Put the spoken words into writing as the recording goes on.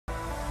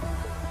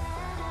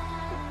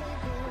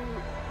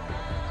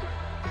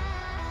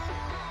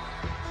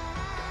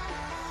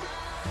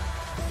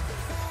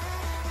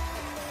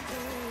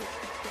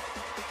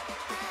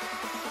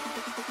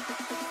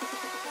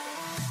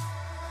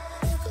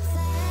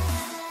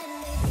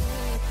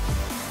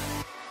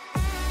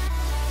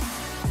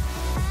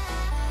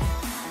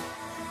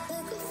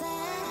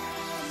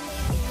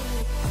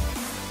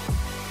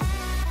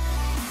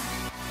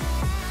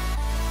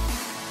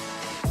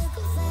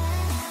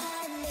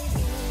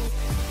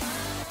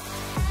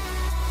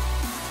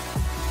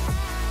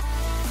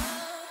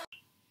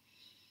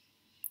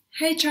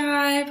Hey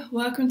tribe,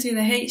 welcome to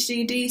the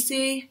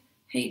HGDC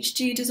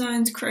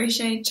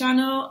HGDesignsCrochet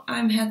channel.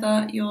 I'm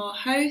Heather, your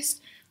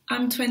host.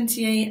 I'm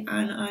 28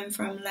 and I'm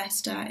from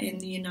Leicester in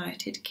the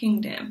United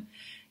Kingdom.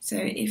 So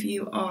if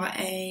you are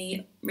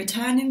a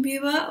returning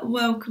viewer,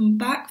 welcome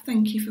back.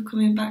 Thank you for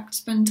coming back to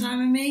spend time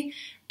with me.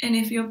 And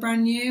if you're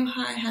brand new,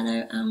 hi,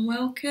 hello and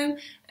welcome.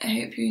 I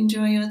hope you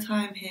enjoy your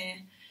time here.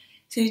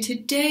 So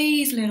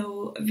today's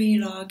little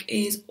vlog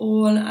is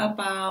all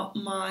about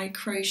my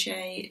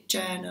crochet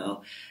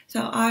journal.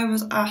 So I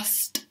was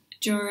asked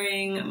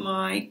during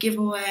my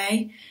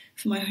giveaway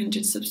for my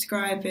 100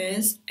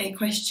 subscribers a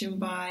question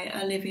by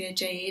Olivia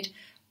Jade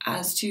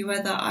as to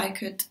whether I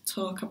could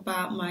talk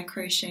about my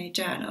crochet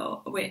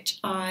journal, which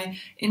I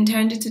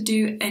intended to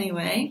do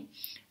anyway.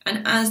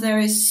 And as there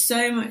is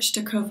so much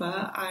to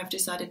cover, I've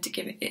decided to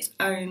give it its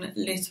own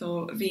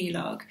little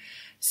vlog.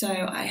 So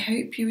I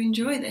hope you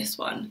enjoy this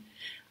one.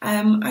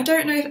 I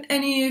don't know if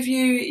any of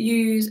you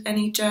use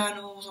any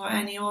journals or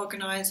any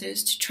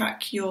organisers to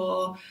track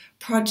your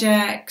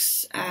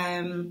projects,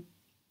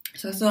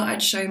 so I thought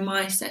I'd show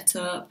my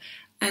setup,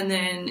 and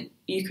then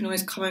you can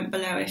always comment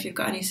below if you've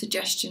got any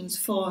suggestions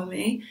for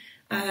me.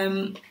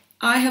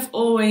 I have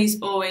always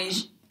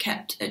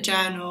kept a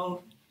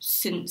journal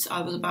since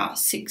I was about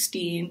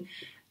 16,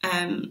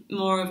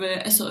 more of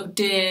a sort of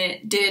dear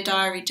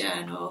diary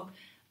journal.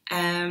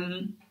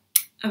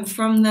 And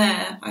from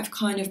there, I've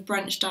kind of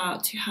branched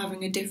out to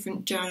having a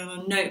different journal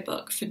and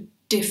notebook for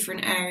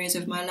different areas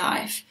of my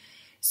life.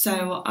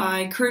 So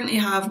I currently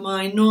have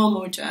my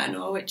normal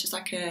journal, which is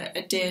like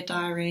a dear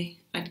diary,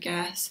 I'd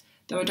guess,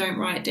 though I don't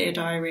write dear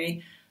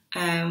diary.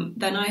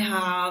 Then I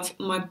have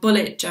my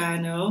bullet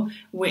journal,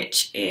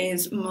 which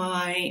is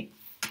my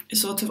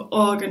sort of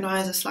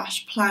organiser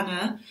 /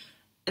 planner.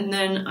 And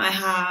then I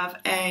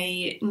have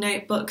a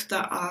notebook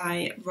that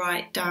I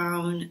write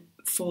down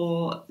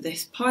for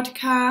this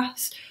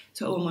podcast,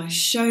 so all my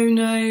show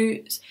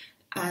notes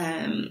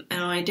and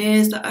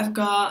ideas that I've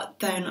got.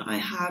 Then I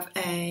have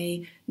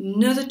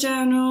another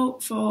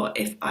journal for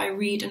if I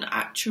read an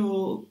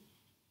actual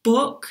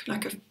book,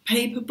 like a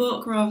paper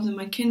book rather than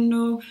my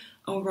Kindle,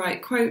 I'll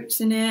write quotes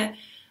in it.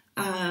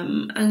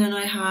 And then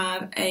I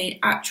have an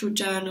actual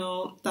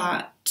journal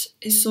that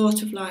is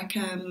sort of like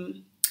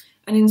an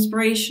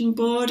inspiration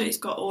board. It's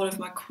got all of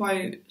my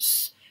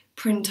quotes,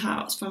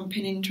 printouts from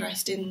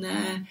Pinterest in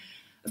there.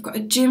 I've got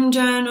a gym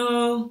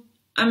journal.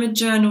 I'm a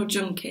journal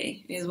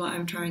junkie, is what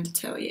I'm trying to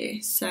tell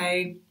you.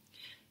 So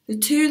the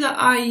two that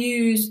I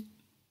use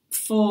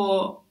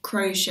for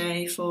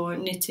crochet, for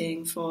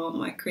knitting, for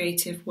my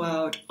creative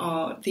world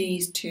are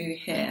these two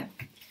here.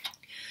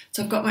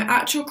 So I've got my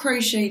actual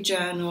crochet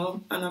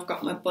journal and I've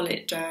got my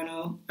bullet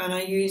journal, and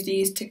I use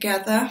these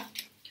together.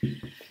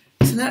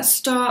 So let's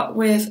start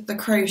with the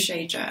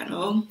crochet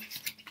journal.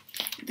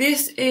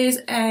 This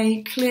is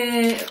a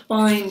clear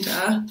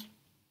binder,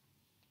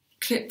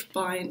 clip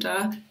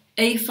binder,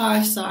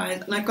 A5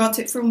 size, and I got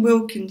it from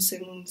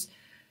Wilkinson's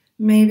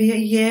maybe a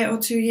year or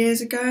 2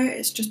 years ago.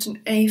 It's just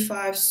an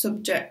A5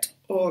 subject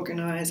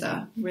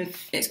organiser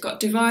it's got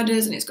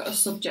dividers and it's got a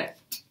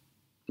subject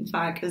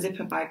bag, a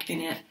zipper bag in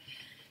it.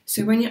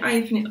 So when you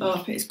open it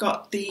up, it's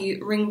got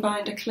the ring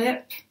binder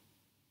clip,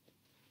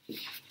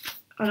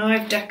 and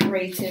I've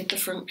decorated the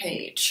front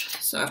page.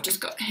 So I've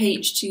just got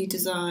HG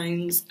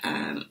Designs,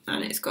 and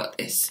it's got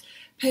this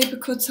paper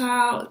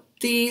cutout.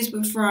 These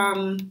were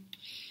from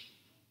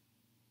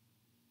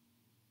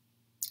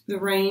the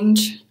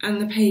range,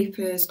 and the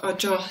papers are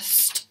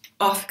just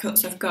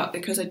offcuts I've got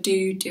because I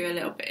do a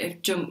little bit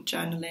of junk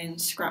journaling,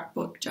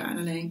 scrapbook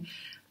journaling.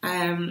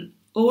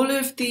 All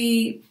of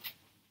the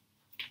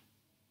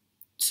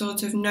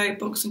sort of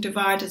notebooks and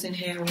dividers in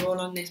here are all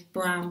on this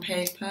brown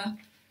paper,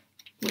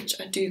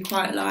 which I do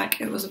quite like.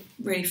 It was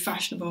really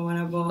fashionable when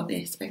I bought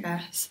this, I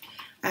guess.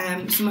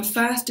 So my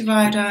first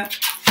divider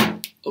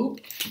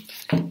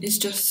is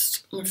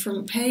just my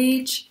front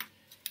page.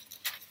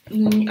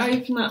 And then you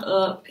open that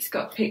up, it's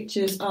got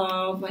pictures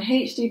of my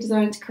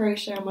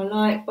HGDesignsCrochet on my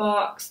light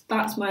box.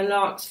 That's my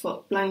lark's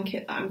foot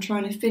blanket that I'm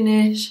trying to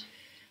finish.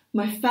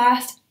 My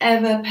first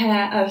ever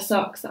pair of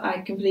socks that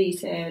I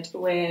completed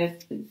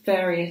with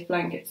various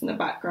blankets in the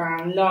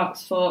background.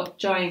 Lark's foot,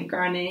 giant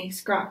granny,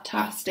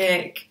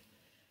 scraptastic.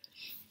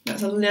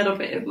 That's a little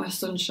bit of my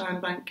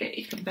sunshine blanket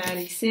you can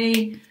barely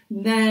see.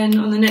 Then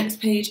on the next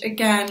page,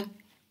 again,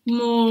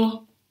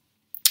 more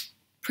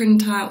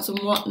printouts and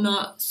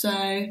whatnot.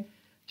 So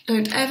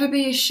don't ever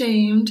be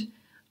ashamed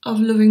of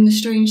loving the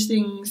strange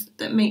things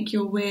that make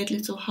your weird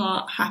little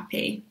heart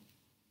happy.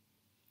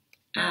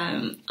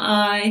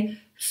 I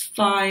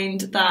find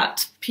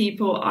that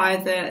people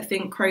either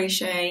think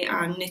crochet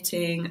and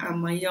knitting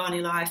and my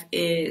yarny life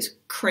is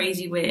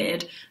crazy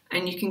weird,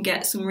 and you can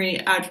get some really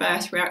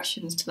adverse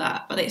reactions to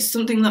that, but it's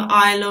something that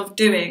I love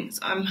doing,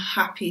 so I'm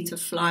happy to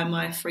fly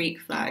my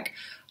freak flag.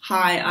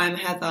 Hi, I'm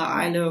Heather,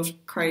 I love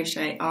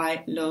crochet,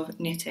 I love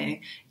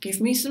knitting. Give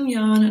me some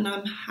yarn and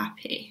I'm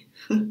happy.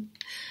 Then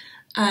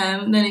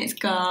it's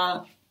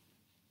got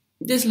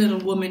this little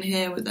woman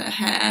here with her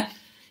hair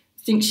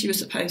think she was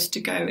supposed to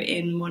go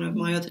in one of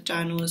my other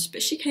journals,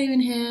 but she came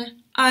in here.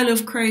 I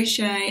love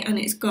crochet, and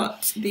it's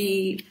got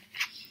the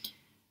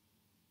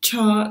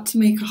chart to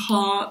make a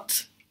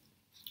heart.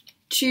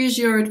 Choose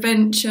your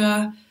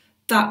adventure.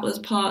 That was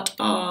part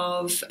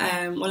of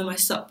one of my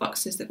sock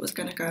boxes that was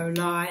going to go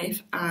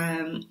live.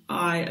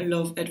 I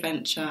love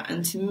adventure,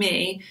 and to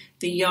me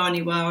the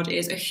Yarny world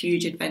is a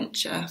huge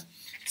adventure.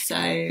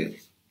 So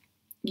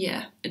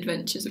yeah,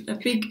 adventure's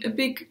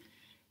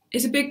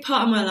it's a big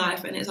part of my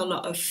life, and it's a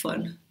lot of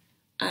fun.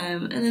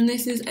 And then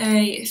this is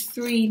a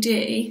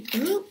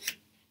 3D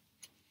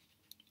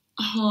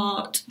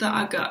heart that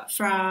I got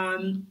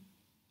from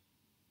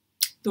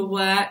The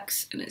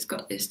Works, and it's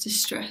got this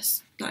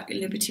distress like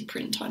Liberty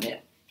print on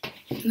it.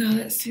 Now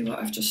let's see what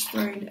I've just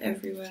thrown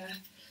everywhere.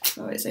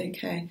 Oh, it's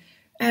okay.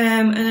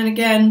 And then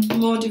again,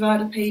 more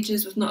divider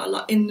pages with not a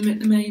lot in them at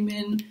the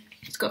moment.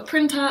 It's got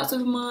printouts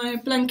of my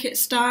blanket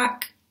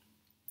stack.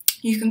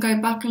 You can go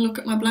back and look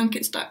at my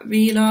blanket stack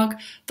vlog.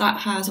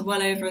 That has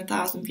well over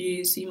 1,000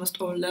 views, so you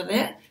must all love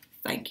it.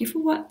 Thank you for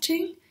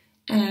watching.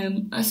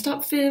 I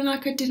stopped feeling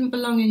like I didn't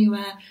belong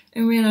anywhere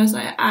and realised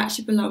that I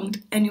actually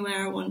belonged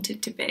anywhere I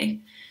wanted to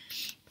be.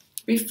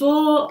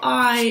 Before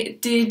I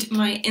did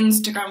my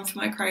Instagram for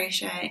my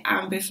crochet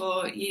and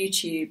before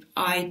YouTube,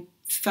 I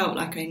felt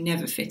like I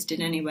never fitted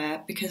in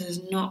anywhere because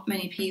there's not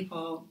many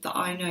people that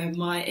I know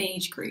my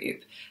age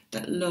group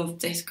that love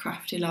this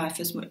crafty life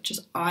as much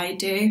as I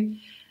do.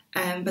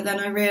 But then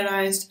I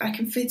realised I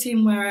can fit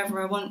in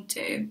wherever I want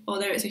to,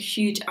 although it's a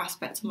huge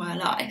aspect of my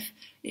life.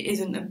 It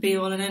isn't the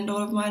be-all and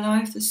end-all of my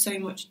life. There's so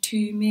much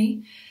to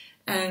me.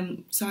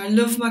 So I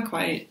love my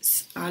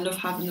quotes. I love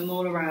having them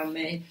all around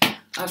me.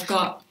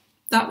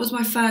 That was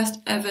my first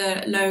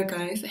ever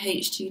logo for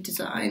HG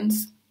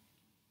Designs.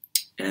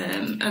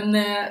 And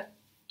they're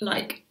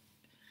like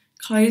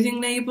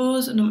clothing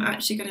labels, and I'm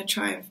actually going to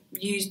try and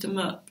use them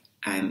up,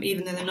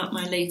 even though they're not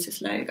my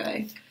latest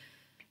logo.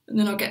 And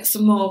then I'll get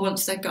some more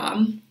once they're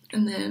gone.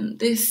 And then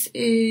this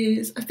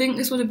is, I think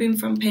this would have been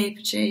from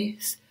Paper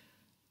Chase.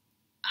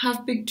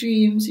 Have big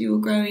dreams, you will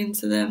grow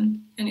into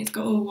them. And it's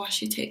got all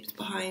washi tapes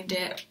behind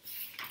it.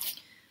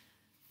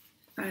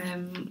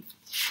 And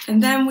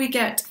then we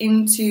get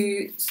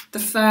into the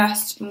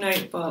first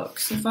notebook.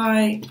 So if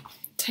I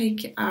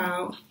take it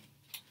out,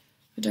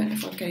 I don't know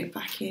if I'll go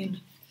back in.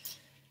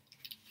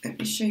 Let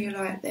me show you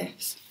like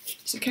this.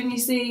 So can you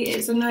see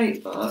it's a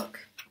notebook?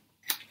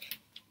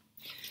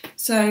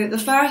 So the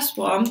first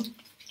one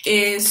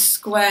is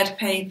squared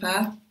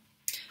paper,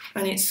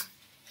 and it's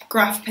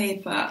graph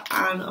paper,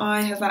 and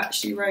I have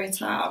actually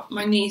wrote out,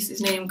 my niece is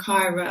named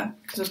Kyra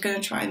because I was going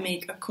to try and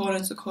make a corner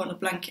to corner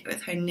blanket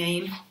with her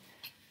name.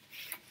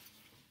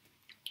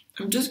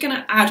 I'm just going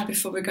to add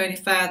before we go any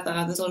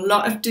further, there's a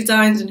lot of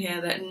designs in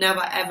here that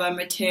never ever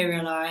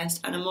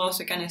materialised, and I'm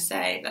also going to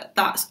say that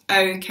that's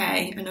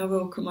okay, and I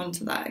will come on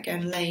to that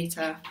again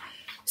later.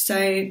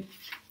 So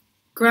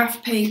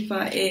graph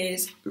paper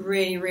is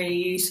really, really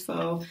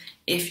useful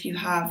if you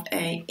have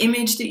an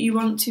image that you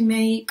want to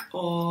make,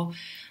 or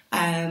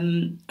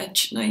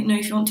if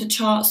you want to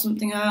chart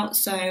something out.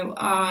 So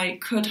I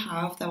could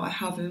have, though I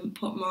haven't,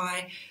 put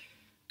my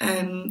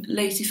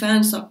lacy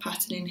fern sock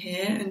pattern in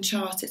here and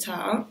chart it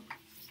out.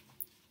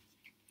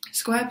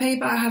 Square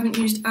paper I haven't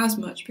used as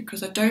much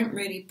because I don't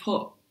really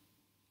put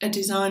a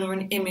design or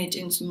an image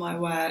into my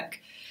work.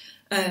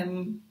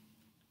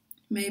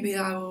 Maybe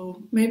I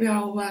will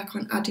work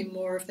on adding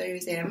more of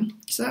those in.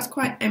 So that's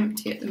quite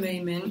empty at the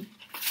moment.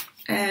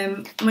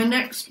 My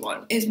next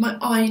one is my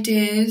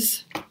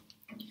ideas.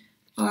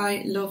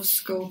 I love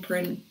skull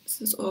prints.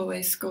 There's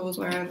always skulls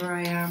wherever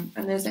I am,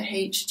 and there's a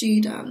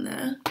HG down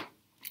there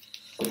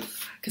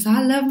because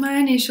I love my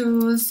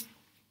initials.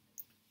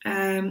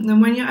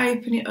 Then when you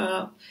open it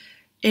up,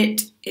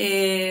 it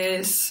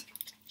is,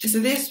 so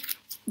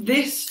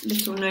this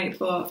little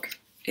notebook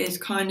is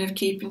kind of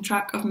keeping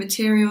track of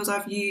materials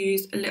I've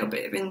used, a little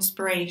bit of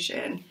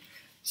inspiration.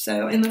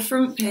 So in the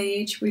front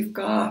page we've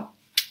got,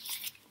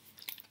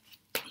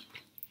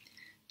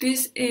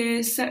 this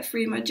is Set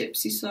Free My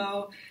Gypsy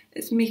Soul.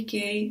 It's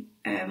Mickey.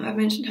 I've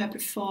mentioned her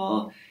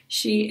before.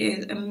 She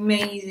is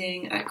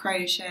amazing at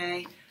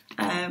crochet.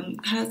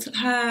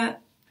 Her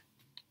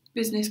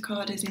business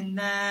card is in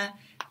there.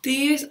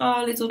 These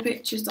are little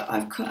pictures that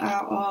I've cut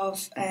out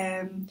of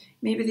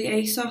maybe the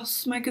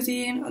ASOS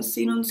magazine I've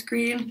seen on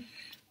screen,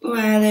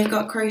 where they've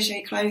got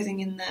crochet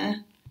clothing in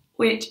there,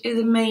 which is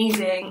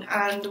amazing.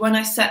 And when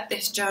I set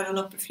this journal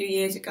up a few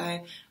years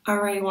ago, I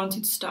really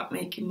wanted to start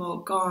making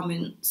more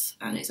garments,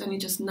 and it's only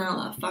just now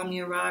that I finally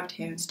arrived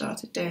here and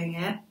started doing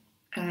it.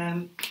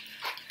 And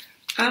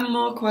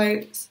more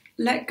quotes.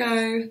 Let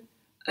go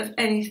of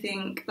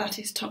anything that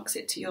is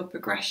toxic to your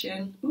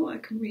progression. Oh, I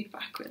can read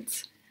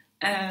backwards.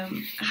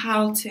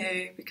 How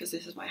to, because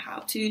this is my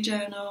how-to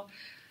journal.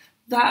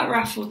 That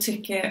raffle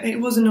ticket,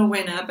 it wasn't a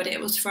winner, but it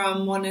was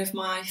from one of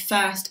my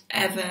first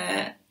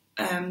ever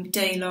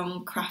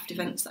day-long craft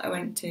events that I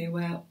went to,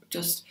 where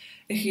just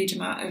a huge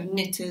amount of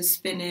knitters,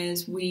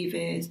 spinners,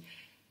 weavers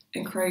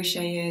and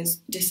crocheters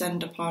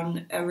descend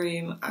upon a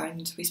room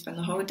and we spend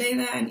the whole day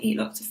there and eat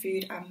lots of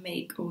food and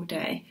make all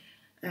day.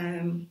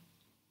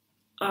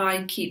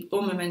 I keep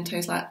all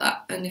mementos like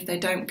that, and if they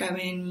don't go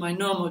in my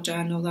normal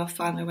journal, they'll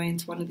find their way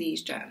into one of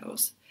these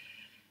journals.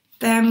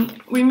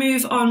 Then we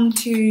move on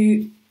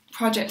to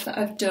projects that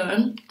I've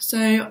done.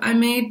 So I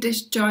made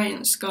this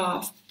giant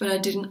scarf, but I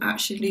didn't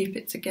actually loop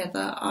it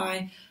together.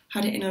 I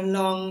had it in a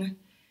long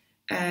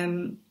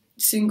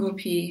single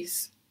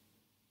piece.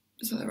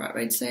 Is that the right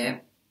way to say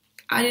it?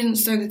 I didn't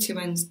sew the two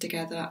ends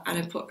together and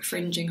I put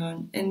fringing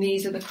on, and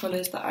these are the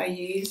colours that I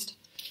used.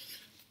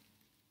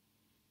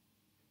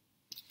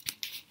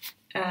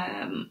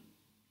 And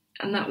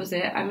that was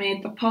it. I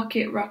made the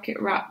pocket rocket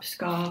wrap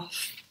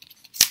scarf,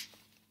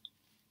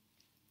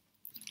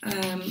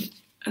 and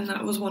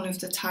that was one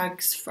of the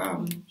tags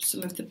from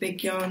some of the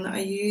big yarn that I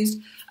used.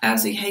 I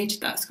absolutely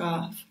hated that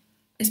scarf.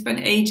 I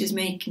spent ages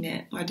making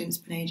it. Well, I didn't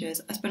spend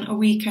ages. I spent a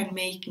weekend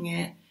making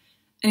it,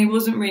 and it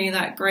wasn't really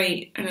that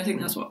great, and I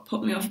think that's what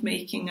put me off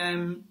making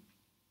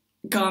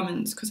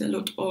garments, because it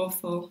looked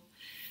awful.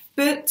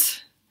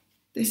 But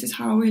this is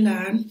how we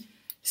learn.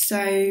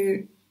 So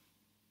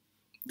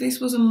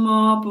this was a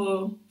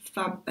marble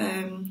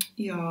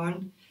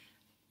yarn,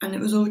 and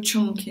it was all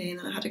chunky, and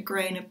then I had a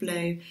grey and a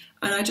blue,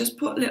 and I just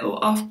put little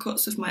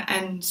offcuts of my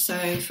ends.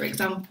 So for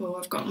example,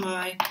 I've got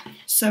my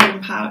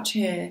sewing pouch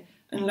here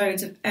and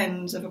loads of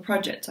ends of a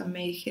project I'm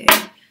making.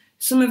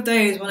 Some of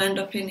those will end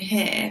up in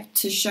here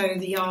to show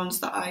the yarns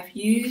that I've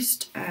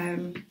used.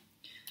 I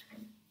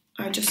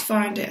just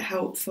find it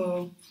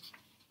helpful.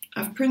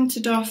 I've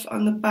printed off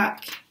on the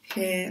back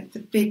here the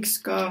big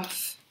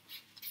scarf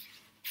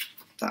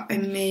that I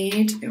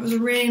made. It was a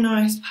really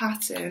nice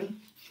pattern,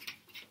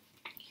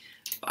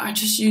 but I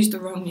just used the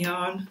wrong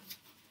yarn.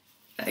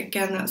 But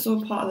again, that's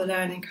all part of the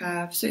learning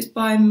curve. So it's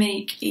by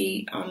Make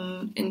Eat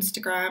on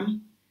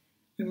Instagram.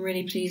 I'm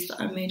really pleased that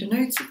I made a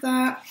note of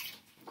that.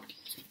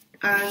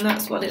 And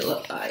that's what it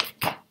looked like.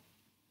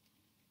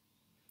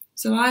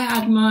 So I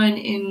had mine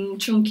in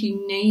chunky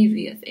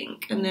navy, I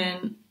think, and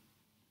then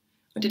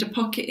I did a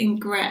pocket in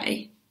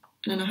grey,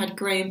 and then I had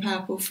grey and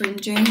purple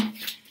fringing.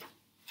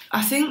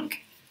 I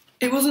think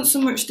it wasn't so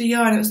much the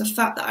yarn, it was the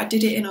fact that I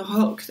did it in a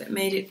hook that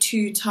made it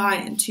too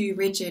tight and too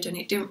rigid, and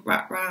it didn't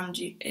wrap round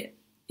you.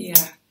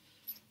 Yeah,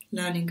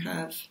 learning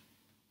curve.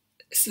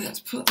 So let's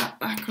put that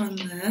back on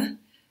there.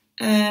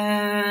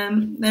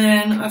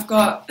 Then I've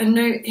got a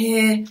note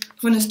here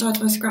when I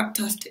started my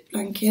Scraptastic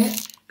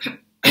blanket,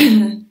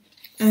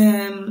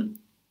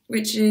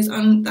 which is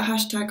on the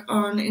hashtag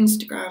on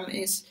Instagram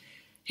is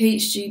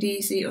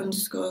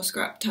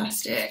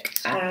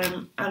HGDC_Scraptastic,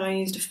 and I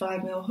used a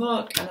 5mm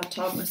hook, and I've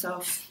told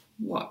myself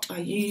what I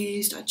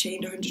used. I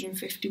chained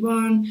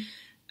 151,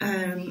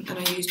 and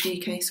I used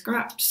DK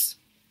scraps.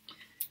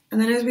 And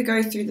then as we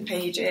go through the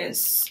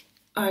pages,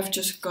 I've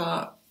just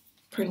got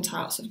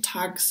printouts of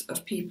tags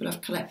of people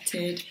I've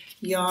collected,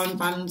 yarn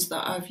bands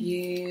that I've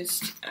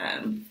used.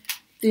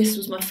 This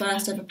was my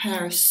first ever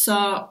pair of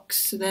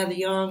socks, so they're the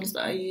yarns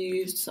that I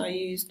used. So I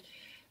used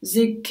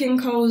King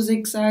Cole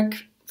Zigzag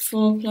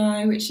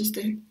 4-ply, which is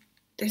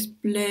this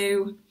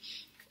blue.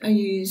 I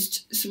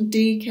used some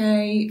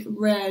DK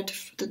red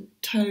for the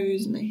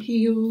toes and the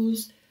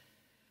heels.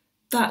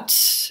 That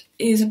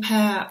is a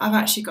pair, I've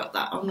actually got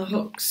that on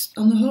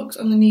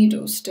the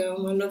needles still,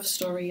 my Love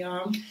Story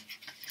yarn.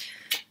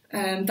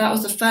 That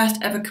was the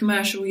first ever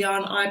commercial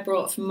yarn I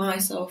brought for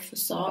myself for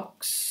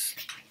socks,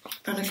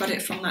 and I got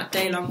it from that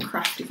day-long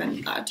craft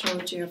event that I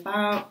told you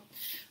about.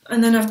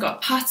 And then I've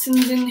got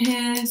patterns in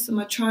here, so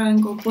my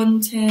triangle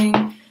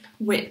bunting,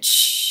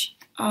 which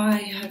I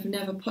have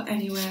never put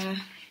anywhere.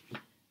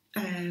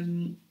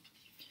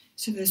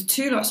 So there's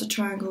 2 lots of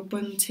triangle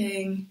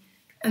bunting,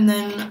 and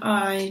then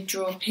I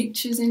draw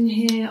pictures in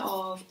here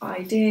of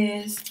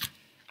ideas.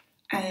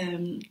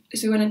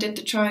 So when I did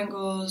the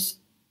triangles,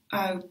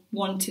 I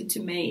wanted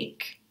to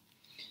make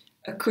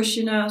a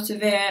cushion out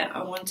of it.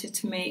 I wanted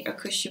to make a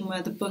cushion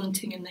where the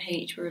bunting and the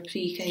H were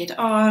appliqued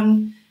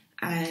on.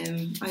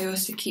 I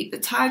also keep the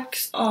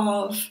tags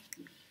of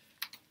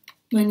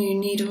my new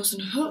needles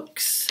and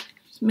hooks.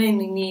 It's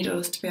mainly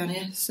needles, to be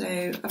honest.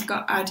 So I've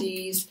got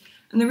addies,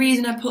 and the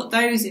reason I put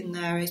those in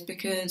there is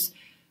because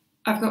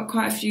I've got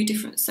quite a few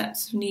different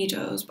sets of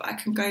needles, but I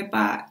can go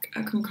back,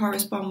 I can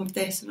correspond with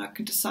this, and I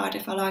can decide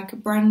if I like a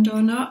brand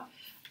or not.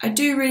 I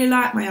do really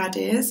like my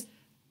addies,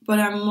 but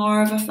I'm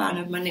more of a fan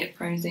of my Knit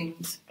Pro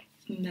things,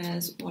 and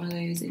there's one of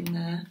those in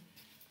there.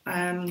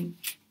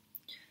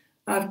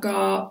 I've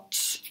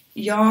got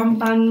yarn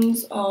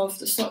bands of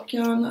the sock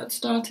yarn that I'd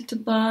started to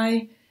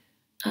buy.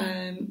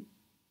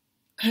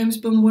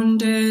 Homespun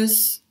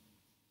Wonders,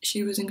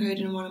 she was included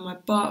in one of my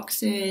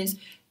boxes.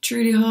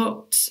 Truly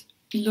Hooked,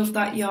 love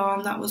that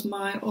yarn, that was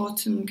my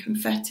Autumn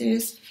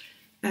Confettis,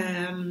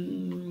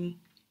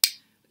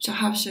 which I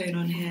have shown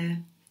on here.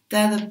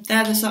 They're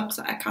the socks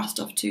that I cast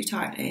off too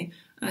tightly,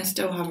 and I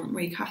still haven't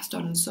recast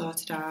on and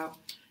sorted out.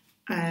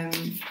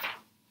 And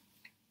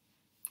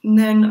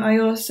then I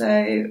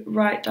also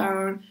write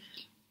down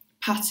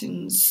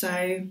patterns.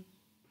 So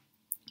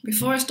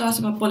before I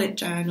started my bullet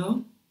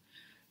journal,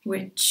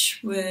 which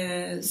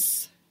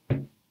was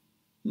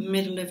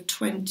middle of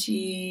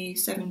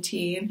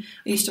 2017.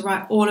 I used to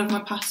write all of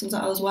my patterns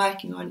that I was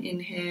working on in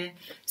here.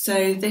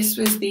 So this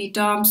was the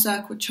Dame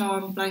Circle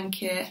Charm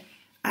blanket.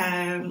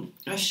 I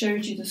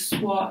showed you the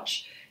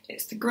swatch.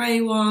 It's the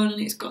grey one,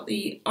 it's got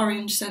the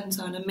orange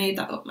centre, and I made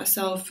that up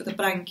myself for the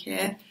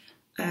blanket.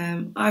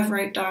 I've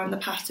wrote down the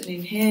pattern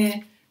in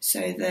here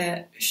so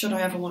that should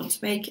I ever want to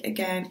make it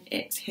again,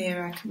 it's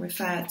here, I can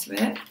refer to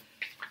it.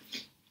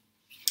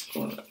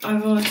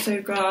 I've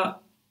also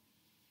got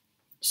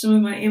some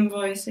of my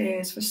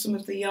invoices for some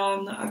of the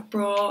yarn that I've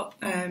brought,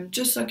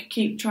 just so I could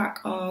keep track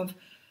of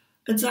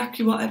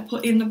exactly what I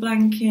put in the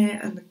blanket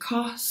and the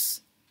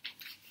costs.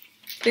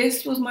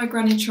 This was my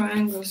granny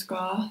triangle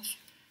scarf,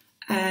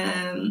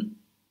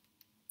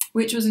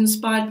 which was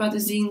inspired by the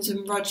Zines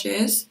and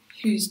Rogers,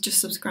 who's just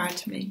subscribed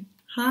to me.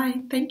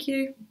 Hi, thank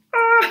you.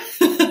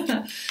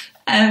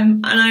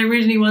 And I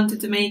originally wanted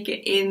to make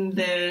it in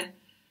the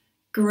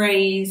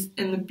greys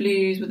and the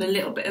blues with a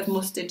little bit of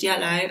mustard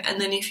yellow, and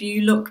then if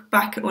you look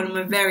back at one of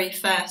my very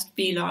first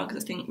vlogs, I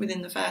think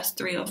within the first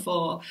 3 or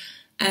 4,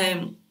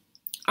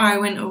 I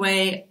went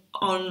away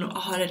on a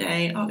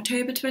holiday,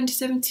 October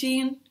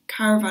 2017,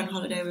 caravan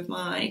holiday with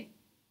my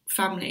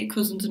family,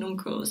 cousins and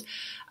uncles,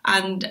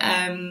 and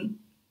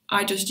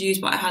I just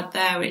used what I had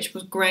there, which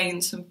was grey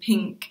and some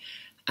pink,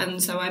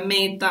 and so I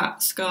made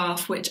that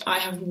scarf, which I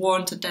have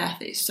worn to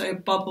death. It's so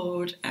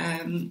bubbled,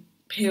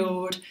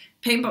 peeled.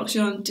 Paintbox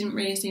yarn didn't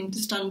really seem to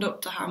stand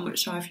up to how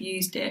much I've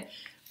used it,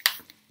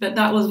 but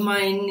that was my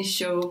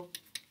initial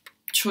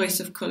choice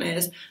of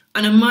colours,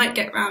 and I might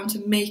get round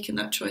to making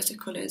that choice of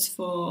colours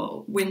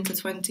for winter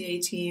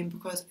 2018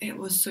 because it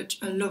was such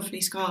a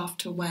lovely scarf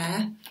to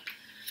wear.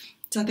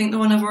 So I think the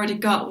one I've already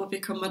got will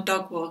become my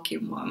dog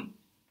walking one,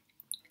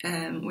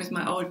 with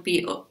my old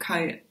beat up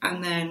coat,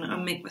 and then I'll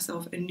make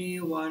myself a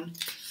new one.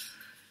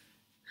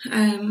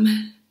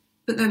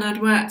 But then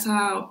I'd worked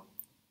out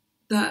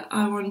that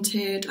I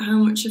wanted how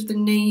much of the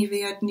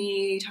navy I'd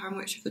need, how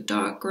much of the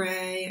dark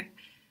grey.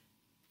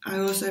 I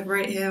also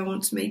wrote here I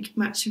want to make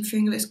matching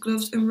fingerless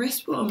gloves and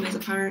wrist warmers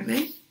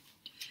apparently.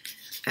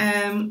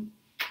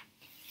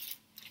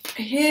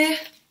 Here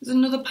is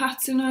another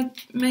pattern I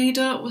made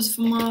up, was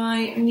for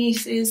my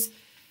niece's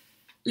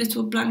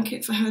little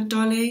blanket for her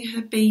dolly,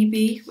 her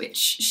baby, which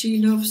she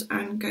loves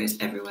and goes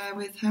everywhere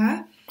with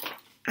her.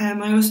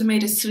 I also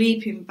made a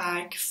sleeping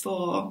bag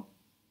for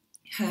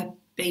her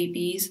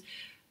babies,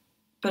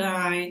 but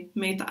I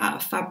made that out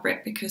of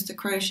fabric because the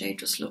crochet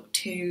just looked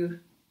too,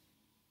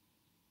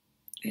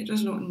 it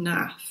just looked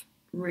naff,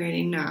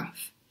 really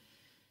naff.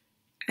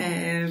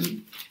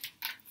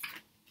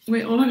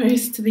 We're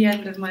almost to the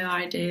end of my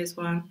ideas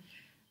one.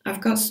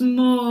 I've got some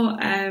more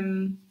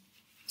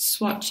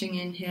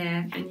swatching in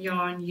here and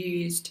yarn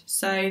used.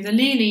 So the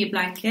Lily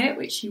blanket,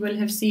 which you will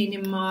have seen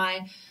in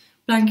my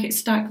blanket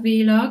stack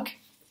vlog,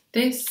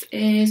 this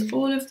is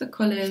all of the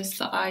colours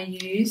that I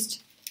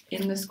used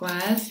in the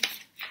squares.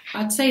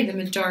 I'd say the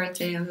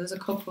majority, and there's a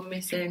couple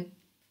missing.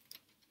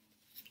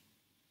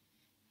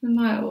 They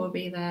might all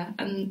be there,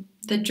 and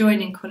the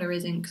joining colour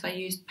isn't because I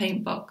used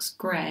Paintbox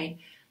Grey.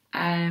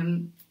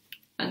 And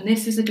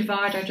this is a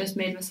divider I just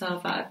made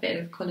myself out of a bit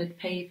of coloured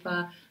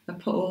paper. I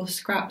put all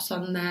scraps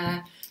on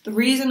there. The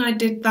reason I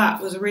did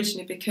that was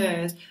originally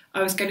because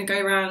I was going to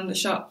go around the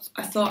shops.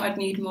 I thought I'd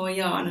need more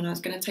yarn, and I was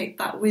going to take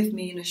that with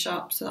me in a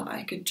shop so that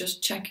I could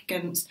just check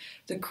against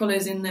the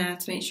colours in there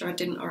to make sure I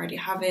didn't already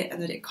have it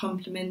and that it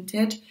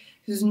complemented.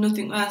 There's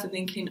nothing worse than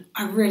thinking,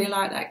 I really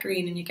like that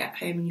green, and you get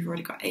home and you've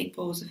already got 8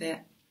 balls of it,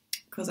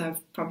 because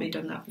I've probably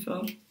done that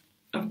before.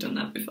 I've done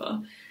that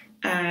before.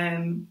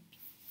 And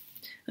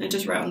I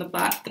just wrote on the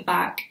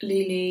back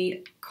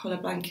Lily colour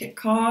blanket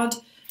card.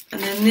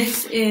 And then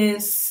this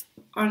is,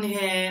 on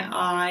here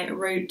I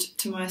wrote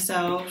to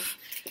myself,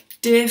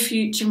 Dear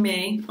Future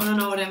Me, on an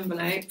old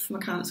envelope for my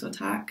council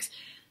tax.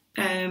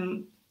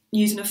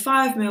 Using a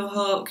 5mm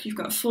hook, you've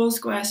got 4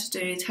 squares to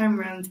do, 10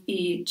 rounds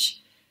each.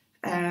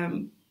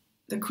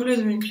 The colours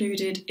are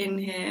included in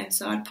here,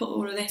 so I'd put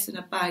all of this in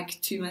a bag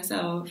to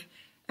myself.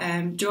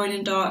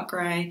 Joining dark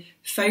grey,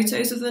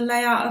 photos of the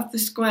layout of the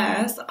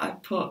squares that I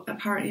put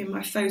apparently in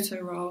my photo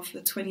roll for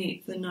the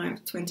 28th of the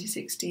 9th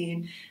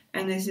 2016,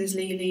 and this is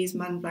Lily's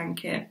man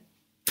blanket,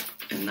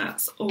 and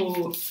that's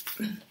all.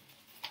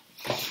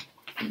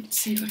 Let's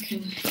see if I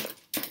can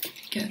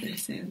get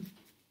this in.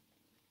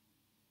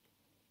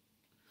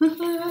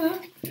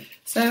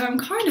 So I'm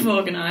kind of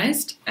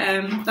organised.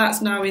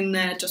 That's now in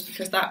there just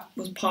because that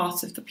was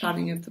part of the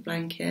planning of the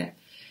blanket.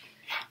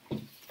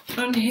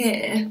 On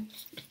here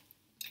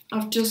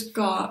I've just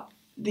got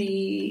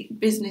the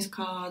business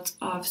cards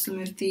of some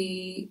of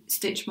the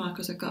stitch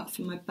markers I got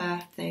for my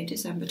birthday,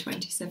 December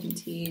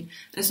 2017,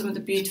 and some of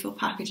the beautiful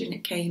packaging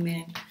it came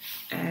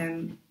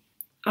in.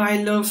 I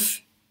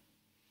love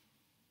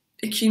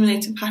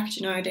accumulating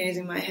packaging ideas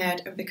in my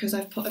head, and because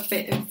I've put a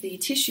bit of the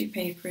tissue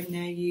paper in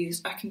there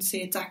used, I can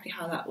see exactly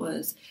how that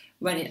was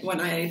when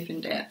I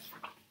opened it.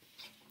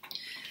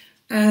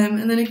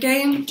 And then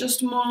again,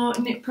 just more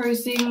Knit Pro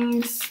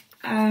things,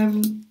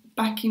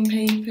 backing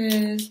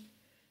papers,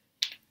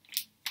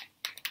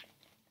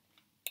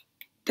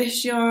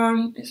 this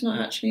yarn, it's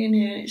not actually in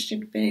here, it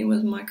should be,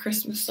 was my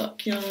Christmas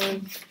sock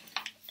yarn.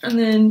 And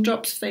then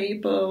Drops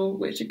Fable,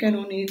 which again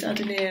all needs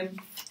adding in.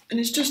 And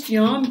it's just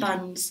yarn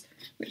bands,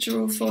 which are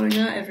all falling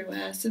out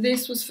everywhere. So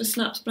this was for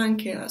Snap's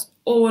blanket, that's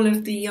all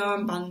of the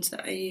yarn bands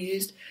that I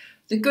used.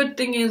 The good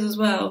thing is as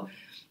well,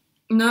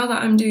 now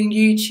that I'm doing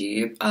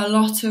YouTube, a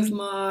lot of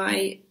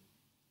my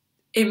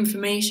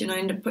information I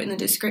end up putting in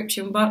the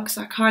description box.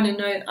 I kind of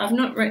know, I've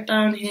not written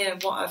down here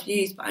what I've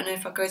used, but I know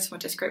if I go to my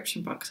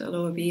description box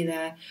it'll all be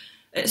there.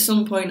 At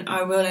some point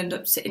I will end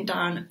up sitting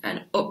down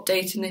and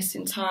updating this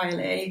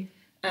entirely.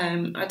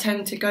 I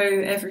tend to go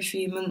every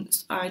few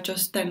months. I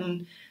just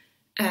then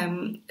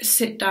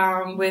sit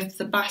down with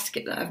the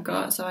basket that I've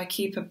got, so I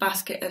keep a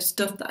basket of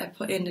stuff that I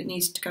put in that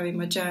needs to go in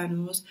my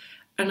journals,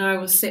 and I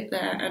will sit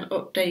there and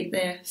update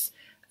this.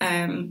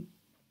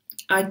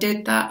 I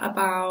did that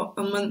about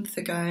a month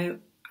ago.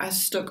 I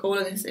stuck all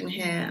of this in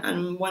here,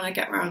 and when I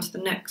get round to the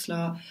next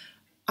lot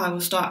I will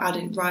start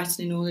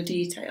writing in all the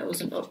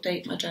details and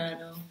update my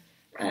journal.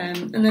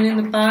 And then in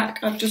the back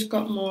I've just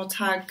got more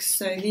tags,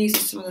 so these are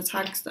some of the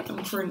tags that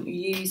I'm currently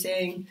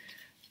using.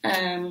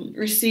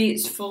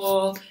 Receipts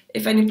for,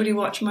 if anybody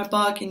watched my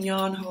bargain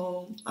yarn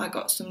haul, I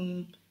got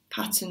some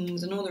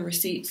patterns and all the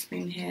receipts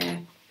in here,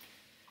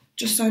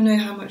 just so I know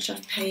how much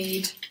I've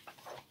paid.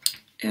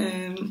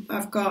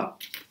 I've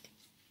got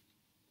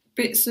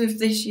bits of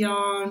this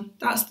yarn,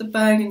 that's the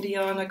burgundy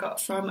yarn I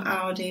got from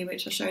Aldi,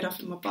 which I showed off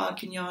in my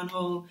bargain yarn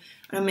haul,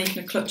 and I'm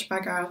making a clutch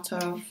bag out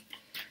of.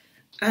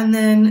 And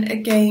then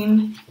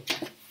again,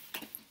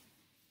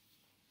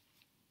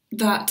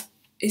 that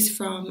is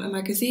from a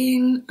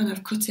magazine and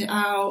I've cut it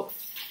out.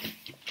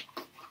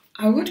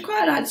 I would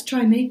quite like to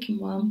try making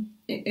one.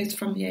 It is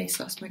from the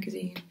ASOS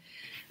magazine.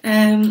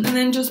 And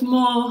then just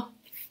more,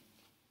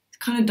 it's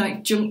kind of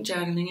like junk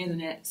journaling,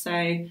 isn't it?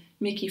 So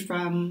Mickey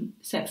from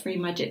Set Free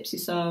My Gypsy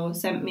Soul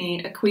sent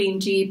me a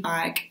Queen G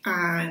bag,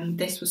 and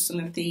this was some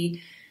of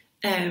the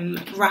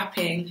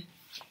wrapping.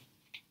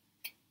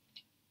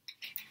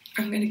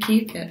 I'm going to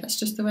keep it, that's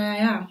just the way I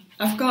am.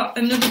 I've got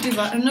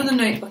another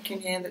notebook in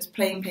here that's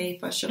plain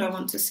paper, should I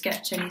want to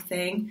sketch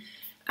anything.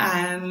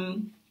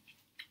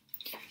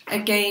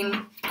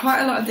 Again,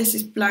 quite a lot of this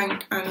is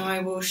blank, and I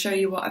will show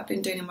you what I've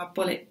been doing in my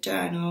bullet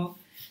journal,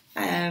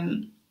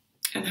 and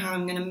how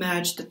I'm going to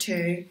merge the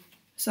two.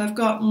 So I've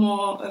got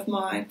more of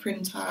my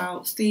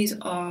printouts. These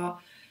are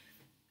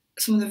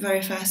some of the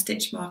very first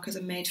stitch markers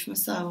I made for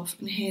myself,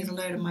 and here's a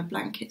load of my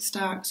blanket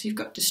stack. So you've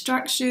got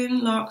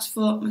Distraction, Lark's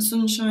Foot, my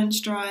Sunshine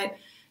Stripe,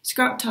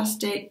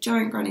 Scraptastic,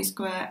 Giant Granny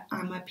Square,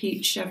 and my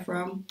Peach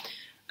Chevron.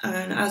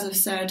 And as I've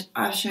said,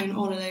 I've shown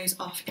all of those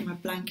off in my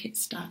blanket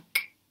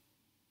stack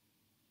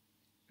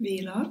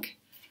vlog.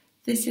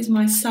 This is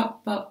my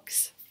sock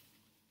box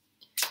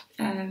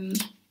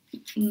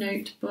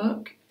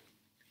notebook.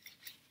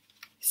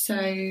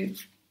 So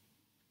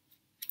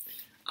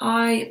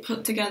I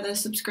put together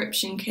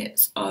subscription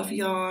kits of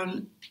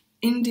yarn,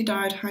 indie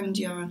dyed hand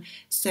yarn,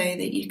 so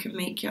that you can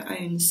make your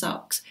own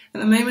socks. At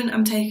the moment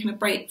I'm taking a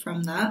break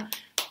from that,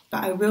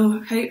 but I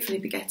will hopefully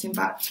be getting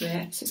back to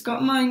it. So it's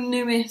got my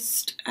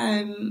newest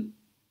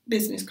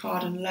business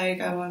card and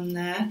logo on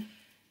there,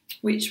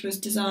 which was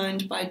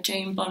designed by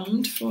Jane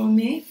Bond for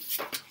me.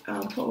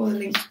 I'll put all the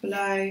links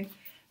below.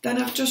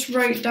 Then I've just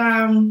wrote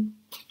down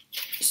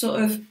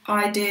sort of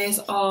ideas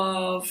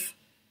of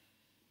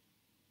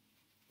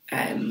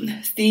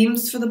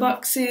themes for the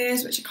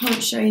boxes, which I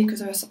can't show you because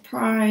they're a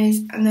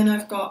surprise. And then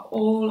I've got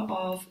all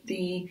of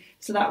the,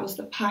 so that was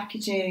the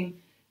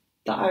packaging,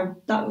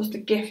 that was the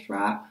gift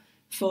wrap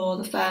for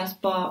the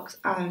first box,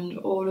 and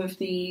all of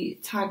the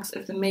tags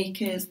of the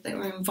makers that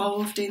were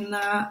involved in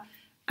that.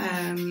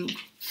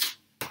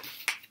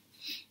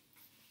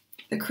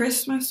 The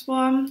Christmas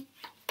one,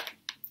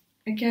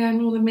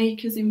 again, all the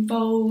makers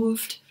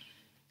involved.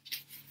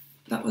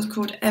 That was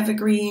called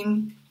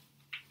Evergreen.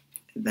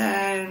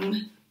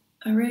 Then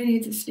I really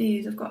need to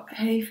sneeze, I've got a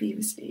hay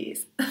fever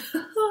sneeze.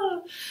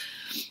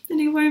 And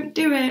he won't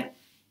do it.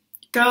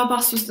 Girl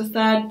Boss was the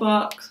third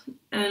box,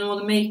 and all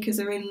the makers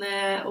are in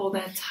there, all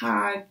their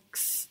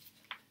tags.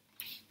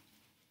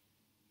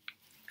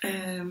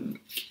 And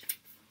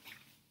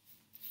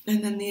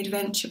then the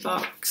adventure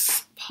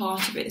box,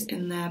 part of it is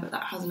in there, but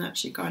that hasn't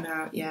actually gone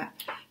out yet.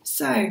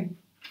 So,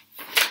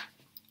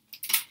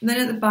 then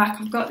at the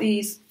back I've got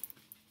these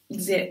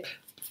zip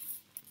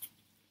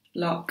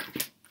lock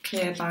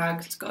clear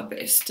bags. It's got a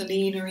bit of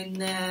stellina in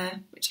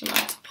there, which I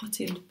like to put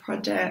in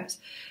projects.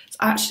 It's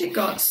actually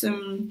got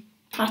some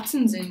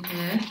patterns in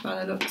here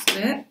by the looks of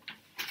it,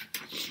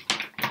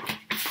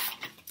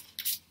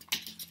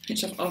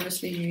 which I've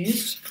obviously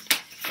used.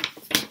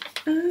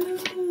 Oh,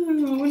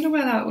 I wonder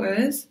where that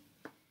was.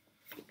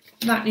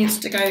 That needs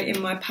to go in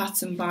my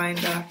pattern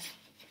binder.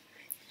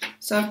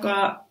 So I've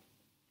got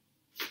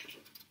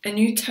a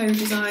new toe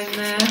design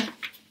there.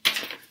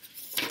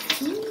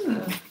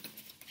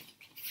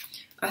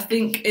 I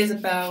think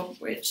Isabel,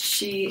 which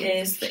she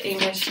is the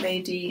English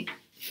lady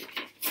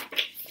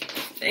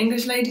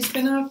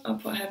spinner, I'll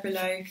put her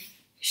below.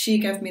 She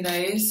gave me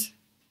those.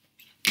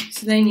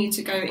 So they need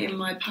to go in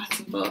my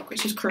pattern book,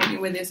 which is currently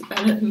with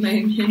Isabel at the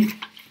moment.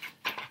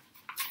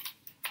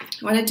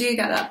 When I do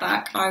get that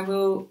back, I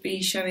will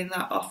be showing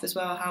that off as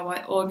well, how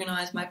I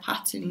organise my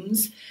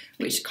patterns,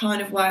 which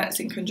kind of works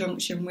in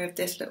conjunction with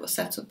this little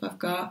setup I've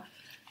got.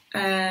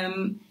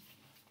 I've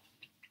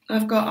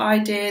got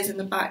ideas in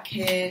the back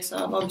here, so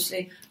I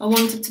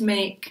wanted to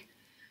make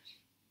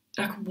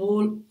like a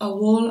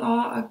wall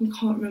art, I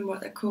can't remember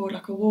what they're called,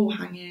 like a wall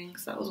hanging,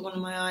 so that was one of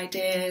my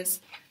ideas.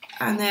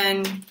 And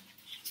then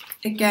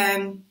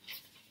again,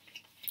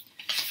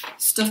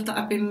 stuff that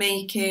I've been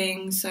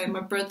making, so my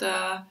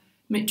brother,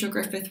 Mitchell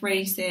Griffith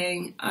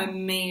Racing, I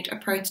made a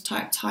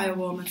prototype tyre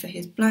warmer for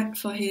his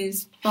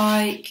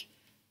bike,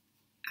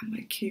 and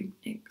my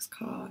Kubnix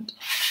card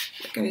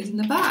that goes in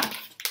the back.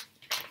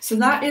 So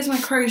that is my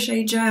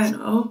crochet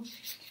journal.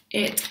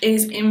 It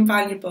is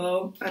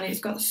invaluable, and it's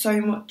got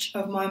so much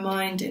of my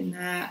mind in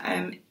there.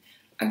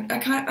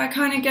 I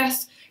kind of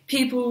guess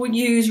people would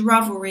use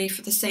Ravelry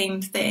for the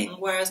same thing,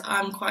 whereas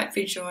I'm quite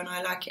visual and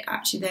I like it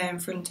actually there in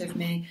front of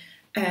me.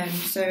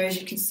 So as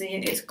you can see,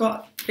 it's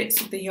got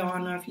bits of the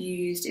yarn I've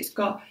used, it's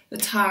got the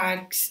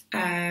tags,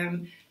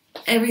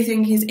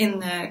 everything is in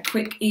there,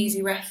 quick,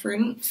 easy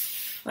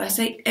reference. When I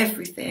say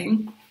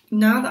everything,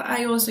 now that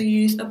I also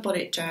use a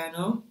bullet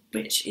journal,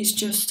 which is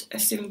just a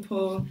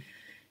simple,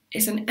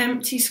 it's an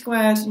empty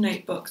squared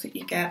notebook that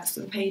you get,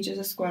 so the pages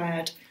are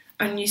squared,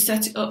 and you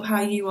set it up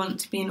how you want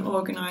to be an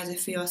organiser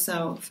for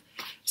yourself.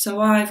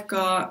 So I've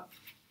got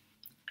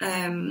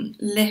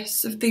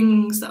lists of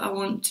things that I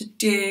want to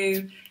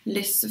do,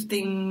 lists of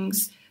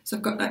things, so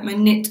I've got like my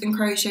knit and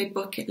crochet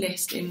bucket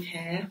list in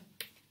here,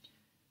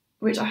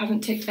 which I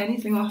haven't ticked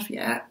anything off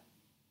yet.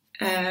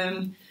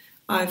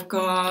 I've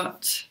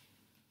got,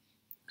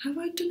 have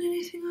I done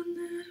anything on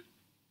there?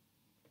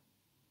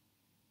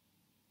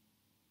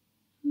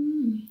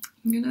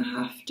 I'm gonna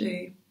have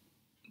to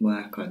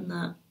work on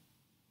that.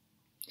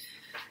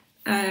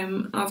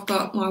 I've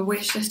got my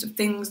wish list of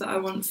things that I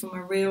want for my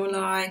real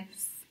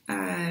life,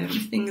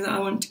 things that I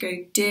want to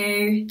go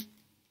do.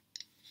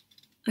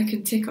 I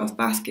can tick off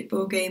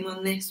basketball game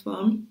on this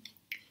one.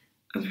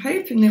 I'm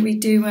hoping that we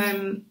do,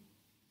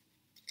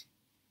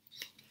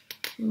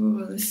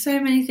 there's so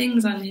many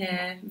things on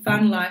here.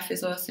 Van life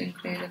is also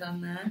included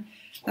on there.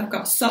 I've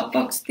got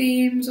sockbox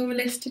themes all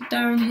listed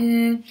down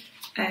here.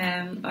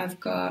 I've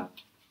got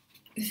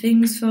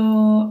things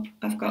for,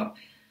 I've got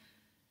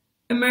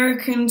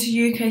American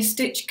to UK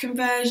stitch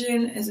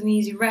conversion as an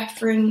easy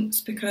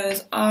reference,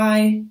 because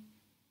I'm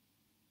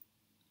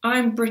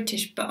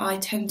British, but I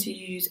tend to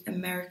use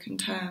American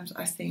terms,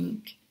 I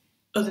think.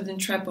 Other than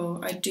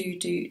treble, I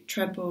do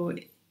treble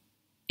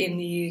in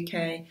the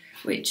UK,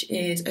 which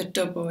is a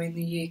double in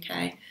the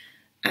UK.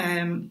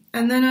 And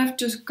then I've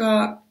just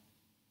got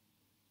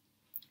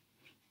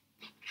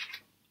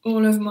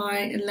all of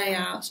my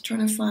layouts,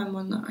 trying to find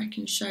one that I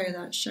can show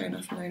that's showing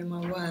off a load of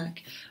my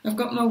work. I've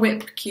got my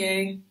whip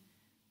queue,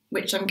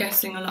 which I'm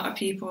guessing a lot of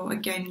people,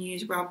 again,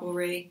 use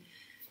Ravelry.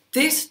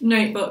 This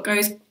notebook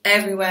goes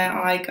everywhere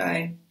I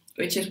go,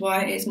 which is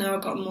why it's now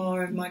got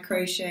more of my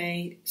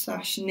crochet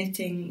 /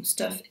 knitting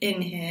stuff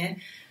in here.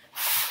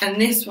 And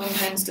this one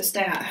tends to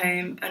stay at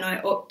home, and I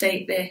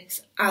update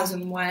this as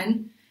and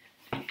when.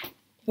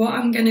 What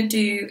I'm going to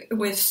do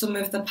with some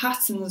of the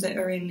patterns that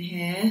are in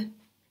here,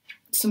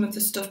 some of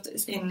the stuff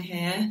that's in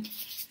here,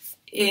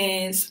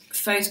 is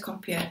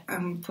photocopy it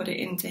and put it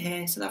into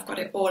here so that I've got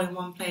it all in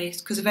one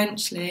place, because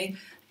eventually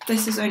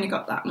this has only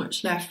got that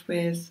much left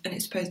with, and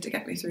it's supposed to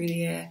get me through the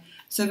year.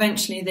 So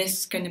eventually this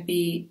is going to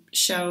be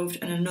shelved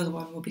and another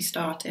one will be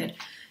started.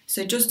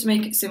 So just to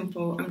make it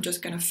simple, I'm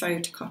just going to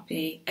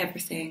photocopy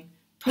everything,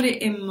 put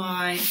it in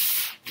my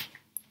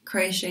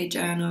crochet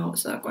journal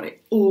so I've got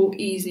it all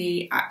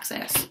easy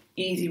access,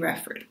 easy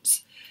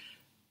reference.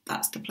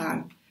 That's the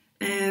plan.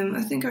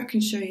 I think I can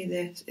show you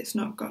this. It's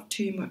not got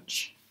too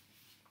much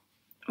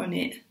on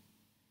it.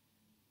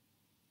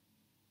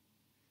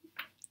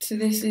 So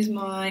this is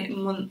my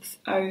month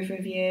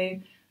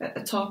overview. At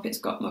the top it's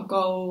got my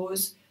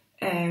goals,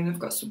 I've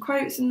got some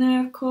quotes in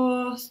there of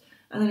course,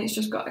 and then it's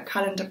just got a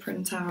calendar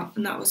printout,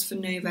 and that was for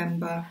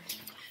November.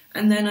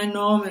 And then I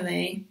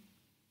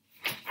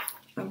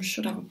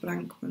should have a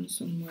blank one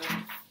somewhere.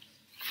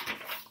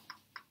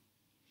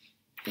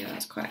 Yeah,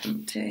 that's quite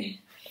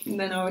empty. And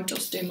then I would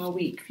just do my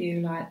week view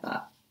like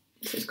that.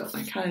 So it's got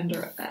my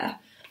calendar up there.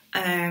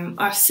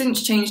 I've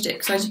since changed it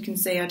because, as you can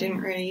see, I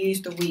didn't really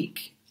use the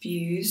week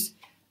views.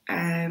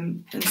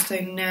 And so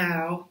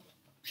now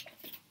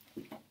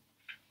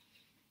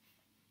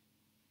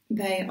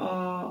they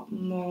are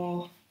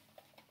more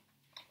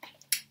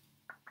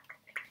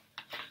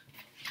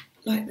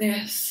like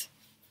this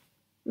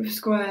with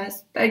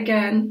squares.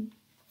 Again,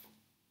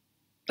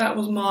 that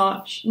was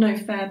March, no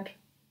Feb.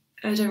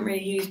 I don't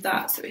really use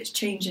that, so it's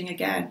changing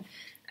again.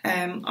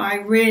 I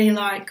really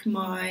like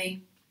my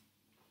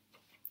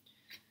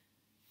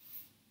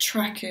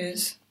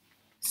trackers,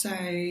 so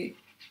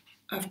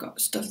I've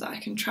got stuff that I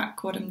can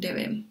track what I'm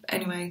doing. But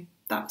anyway,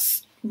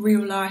 that's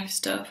real life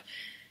stuff.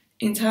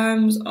 In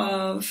terms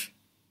of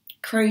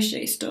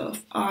crochet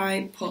stuff,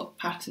 I put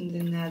patterns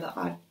in there that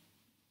I'm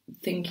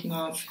thinking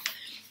of.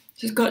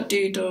 So it's got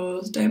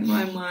doodles, don't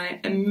mind my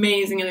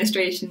amazing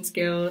illustration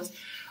skills.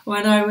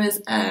 When I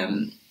was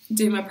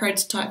doing my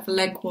prototype for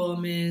leg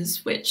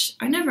warmers, which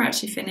I never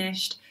actually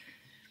finished,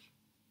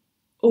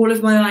 all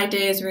of my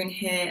ideas are in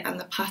here, and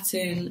the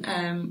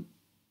pattern,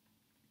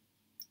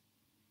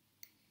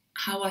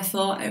 how I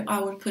thought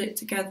I would put it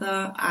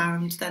together,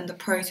 and then the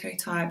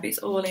prototype, it's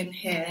all in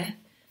here.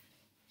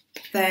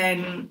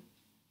 Then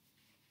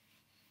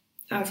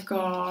I've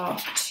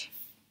got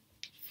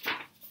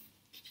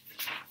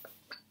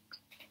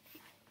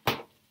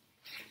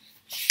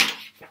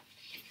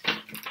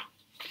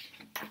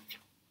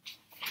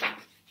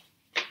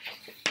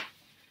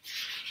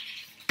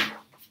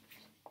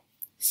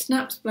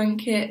Snaps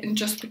blanket and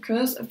Just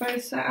Because are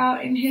both set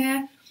out in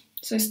here.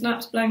 So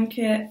Snaps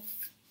blanket,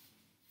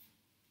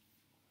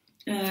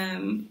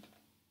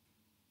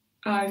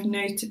 I've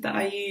noted that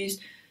I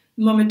used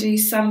Mama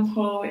D's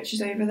sample, which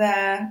is over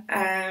there,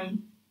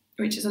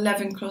 which is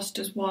 11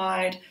 clusters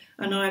wide,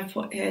 and I've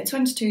put here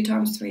 22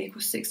 times 3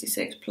 equals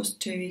 66 plus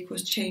 2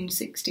 equals chain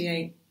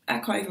 68. I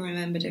can't even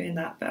remember doing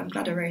that, but I'm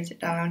glad I wrote it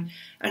down.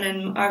 And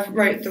then I've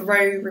wrote the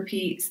row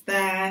repeats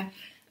there,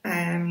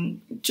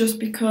 just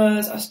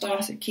because I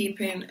started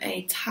keeping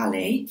a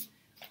tally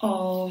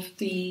of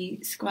the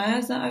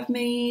squares that I've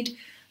made.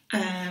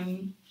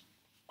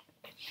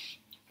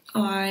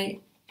 I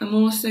am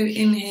also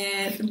in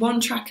here, the one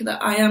tracker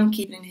that I am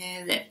keeping in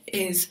here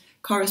that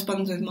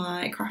corresponds with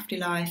my crafty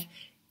life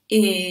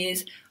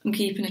is I'm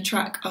keeping a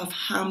track of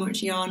how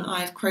much yarn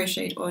I've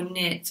crocheted or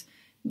knit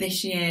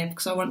this year,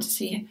 because I want to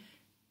see,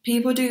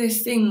 people do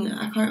this thing,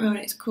 I can't remember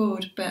what it's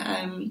called, but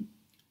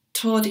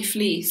Tour de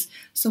Fleece.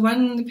 So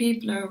when the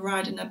people are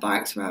riding their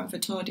bikes around for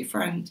Tour de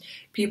France,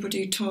 people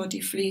do Tour de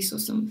Fleece or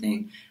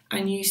something,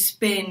 and you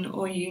spin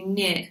or you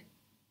knit,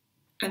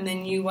 and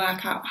then you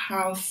work out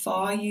how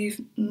far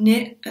you've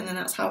knit, and then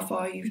that's how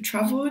far you've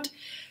travelled.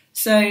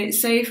 So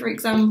say for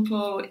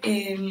example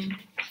in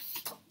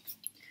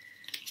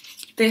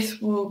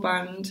this wool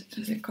band,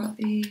 has it got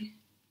the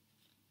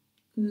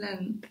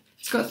length?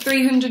 It's got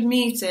 300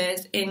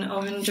 metres in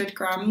 100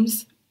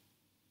 grams.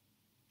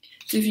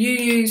 So if you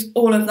use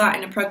all of that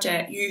in a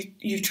project,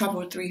 you've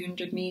travelled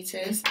 300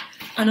 metres.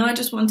 And I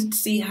just wanted to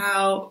see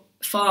how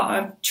far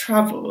I've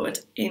travelled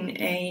in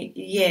a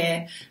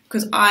year,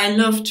 because I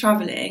love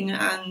travelling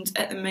and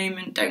at the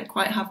moment don't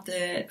quite have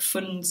the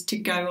funds to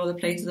go all the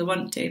places I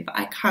want to, but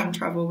I can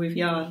travel with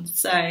yarn.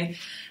 So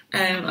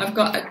I've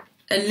got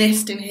a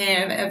list in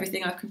here of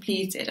everything I've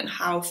completed and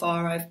how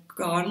far I've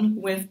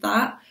gone with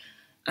that,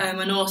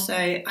 and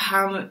also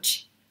how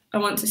much, I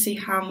want to see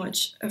how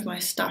much of my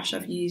stash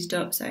I've used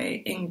up, so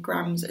in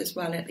grams as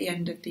well at the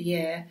end of the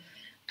year.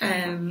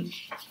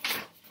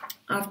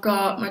 I've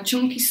got my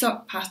chunky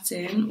sock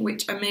pattern,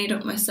 which I made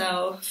up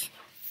myself.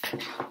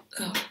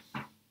 Oh,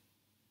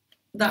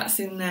 that's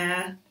in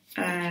there.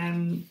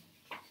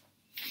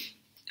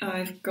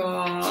 I've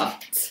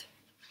got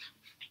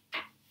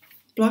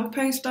blog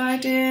post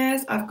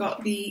ideas. I've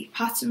got the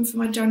pattern for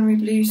my January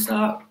blue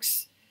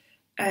socks.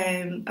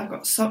 I've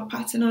got sock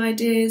pattern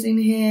ideas in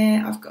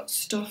here. I've got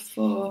stuff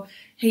for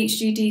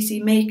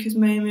HGDC Makers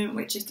Moment,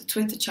 which is the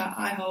Twitter chat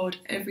I hold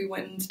every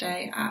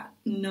Wednesday at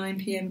 9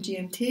 PM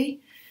GMT.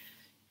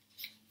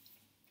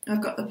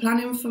 I've got the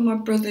planning for my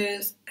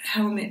brother's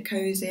helmet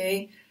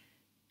cozy,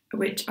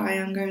 which I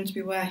am going to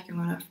be working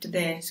on after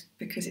this,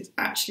 because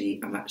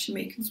I'm actually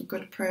making some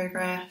good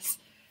progress.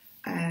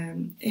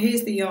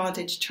 Here's the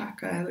yardage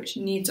tracker, which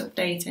needs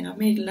updating. I've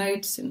made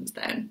loads since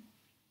then.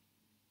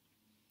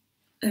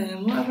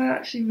 What have I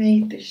actually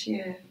made this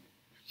year?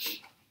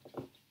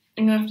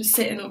 I'm going to have to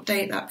sit and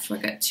update that before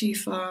I get too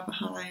far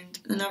behind.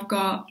 And I've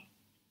got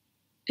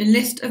a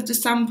list of the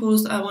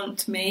samples that I want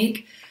to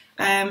make.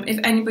 If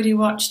anybody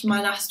watched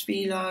my last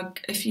vlog,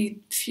 a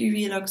few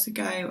vlogs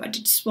ago, I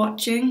did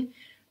swatching,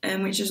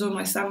 which is all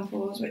my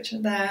samples which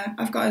are there.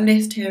 I've got a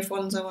list here of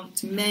ones I want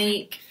to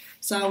make.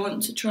 So I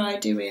want to try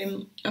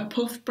doing a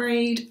puff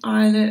braid,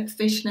 eyelet,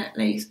 fishnet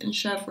lace and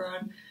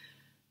chevron.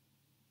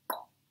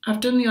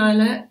 I've done the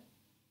eyelet,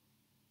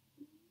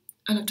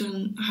 and I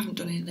haven't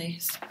done any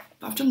lace,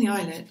 but I've done the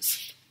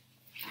eyelets.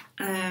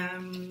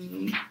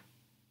 And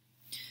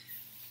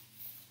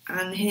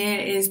here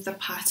is the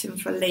pattern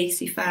for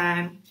Lacy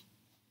Fern,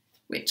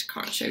 which I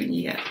can't show you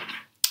yet.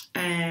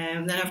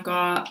 Then I've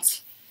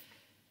got,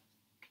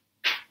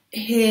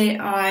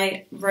 here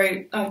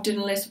I've done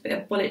a little bit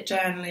of bullet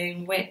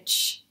journaling,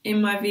 which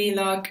in my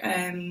vlog,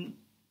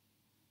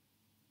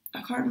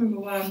 I can't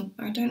remember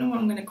I don't know what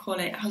I'm going to call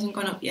it. It hasn't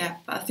gone up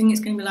yet, but I think it's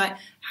going to be like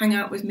hang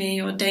out with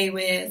me or day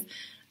with,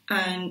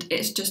 and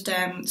it's just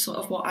sort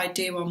of what I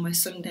do on my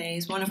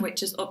Sundays, one of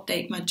which is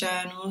update my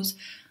journals.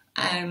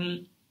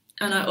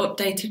 And I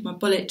updated my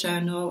bullet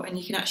journal, and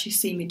you can actually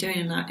see me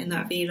doing that in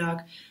that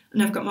vlog.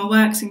 And I've got my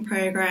works in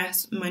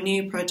progress, my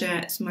new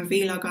projects, my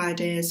vlog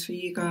ideas for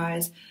you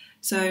guys.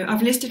 So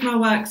I've listed my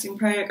works in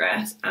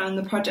progress and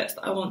the projects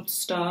that I want to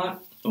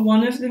start.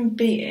 One of them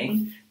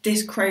being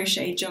this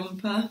crochet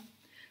jumper.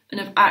 and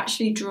I've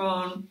actually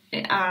drawn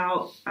it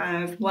out.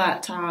 I've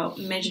worked out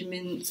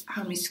measurements,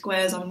 how many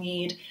squares I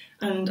need,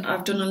 and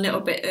I've done a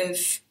little bit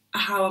of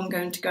how I'm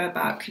going to go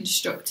about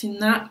constructing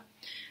that.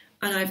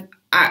 And I've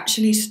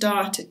actually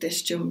started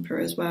this jumper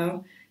as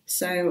well.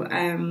 So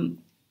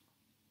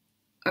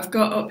I've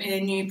got up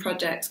here new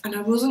projects, and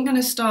I wasn't going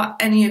to start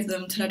any of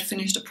them till I'd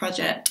finished a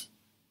project.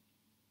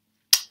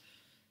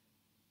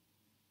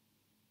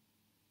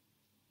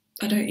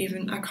 I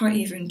can't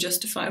even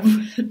justify.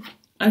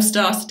 I've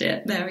started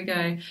it, there we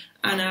go.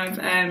 And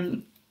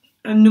I've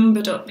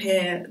numbered up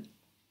here,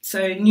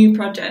 so new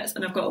projects,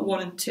 and I've got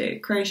 1 and 2,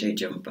 crochet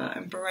jumper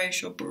and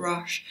baroche or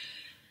brush.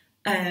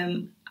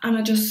 And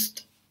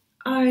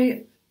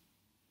I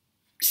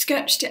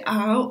sketched it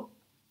out,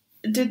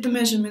 did the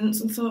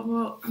measurements, and thought,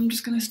 well, I'm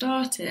just going to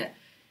start it.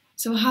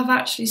 So I have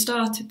actually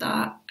started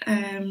that,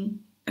 and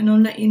I'll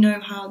let you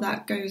know how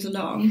that goes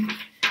along.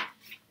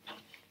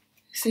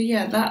 So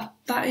yeah,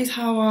 that is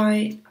how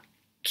I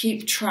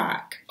keep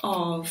track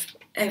of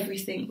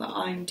everything that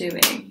I'm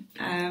doing.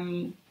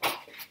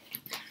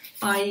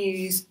 I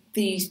use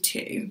these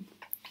two.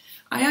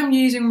 I am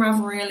using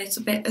Ravelry a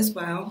little bit as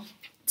well.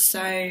 So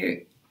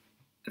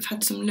I've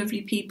had some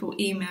lovely people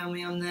email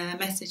me on there,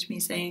 message me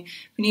saying,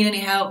 if you need any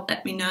help,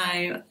 let me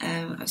know.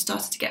 I've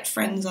started to get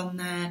friends on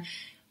there.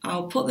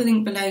 I'll put the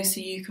link below so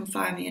you can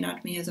find me and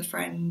add me as a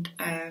friend.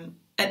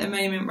 At the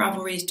moment,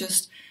 Ravelry is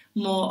just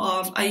more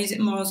of, I use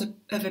it more as of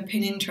a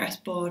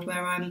Pinterest board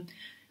where I'm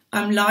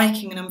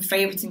liking and I'm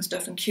favouriting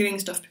stuff and queuing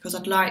stuff because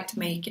I'd like to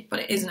make it, but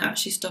it isn't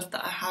actually stuff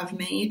that I have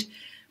made.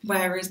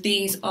 Whereas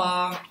these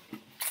are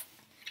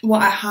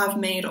what I have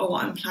made or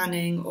what I'm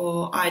planning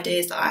or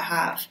ideas that I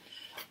have.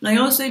 And I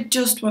also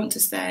just want to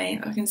say,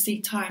 I can see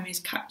time is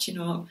catching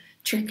up,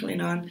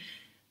 trickling on.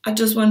 I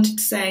just wanted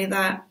to say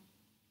that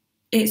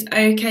it's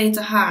okay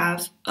to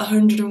have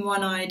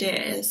 101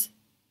 ideas,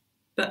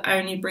 but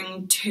only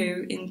bring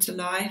 2 into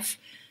life.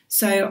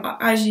 So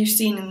as you've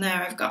seen in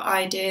there, I've got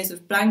ideas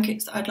of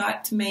blankets that I'd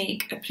like to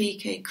make,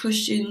 applique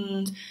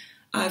cushions.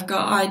 I've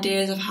got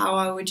ideas of how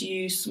I would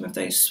use some of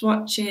those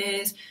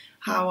swatches,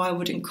 how I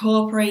would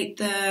incorporate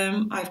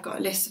them. I've got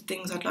a list of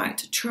things I'd like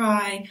to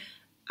try.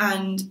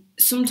 And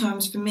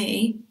sometimes for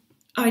me,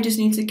 I just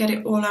need to get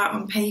it all out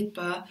on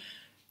paper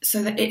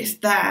so that it's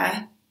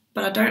there,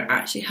 but I don't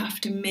actually have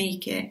to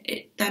make it.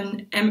 It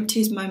then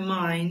empties my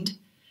mind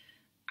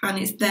and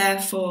it's there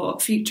for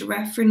future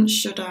reference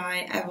should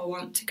I ever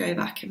want to go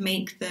back and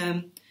make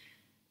them.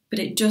 But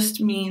it just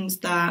means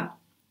that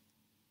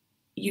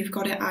you've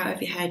got it out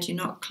of your head, you're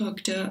not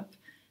clogged up.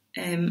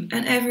 And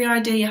every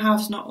idea you have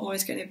is not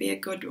always going to be a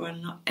good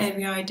one. Not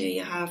every idea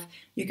you have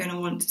you're going to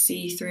want to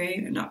see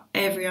through, and not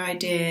every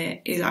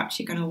idea is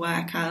actually going to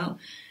work out.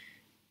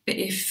 But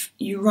if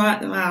you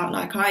write them out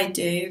like I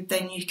do,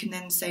 then you can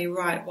then say,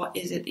 right, what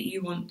is it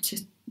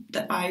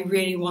that I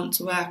really want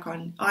to work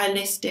on? I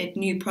listed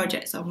new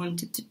projects I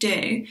wanted to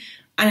do,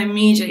 and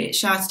immediately it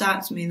shouted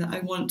out to me that I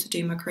want to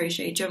do my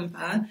crochet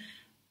jumper,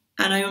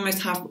 and I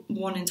almost have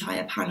one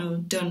entire panel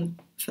done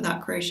for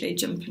that crochet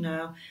jumper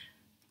now.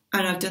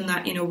 And I've done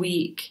that in a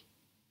week,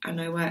 and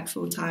I work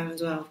full time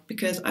as well,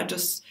 because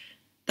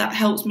that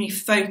helps me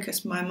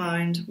focus my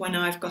mind when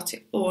I've got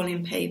it all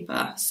in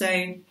paper.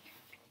 So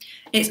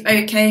it's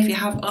okay if you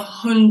have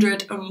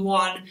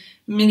 101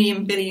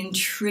 million, billion,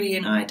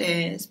 trillion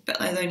ideas, but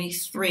there's only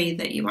 3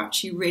 that you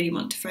actually really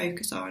want to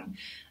focus on.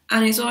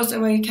 And it's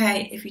also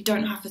okay if you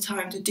don't have the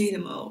time to do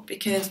them all,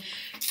 because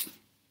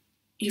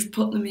you've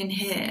put them in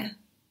here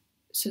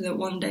so that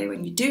one day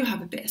when you do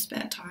have a bit of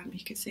spare time,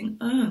 you can think,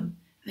 oh,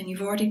 and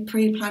you've already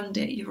pre-planned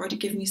it, you've already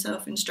given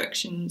yourself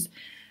instructions.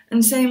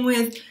 And same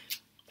with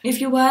if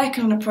you're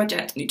working on a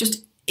project and it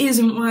just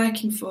isn't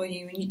working for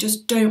you and you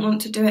just don't want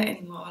to do it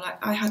anymore.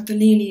 Like I had the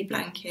Lily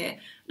blanket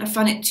and I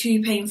found it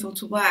too painful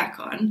to work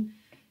on,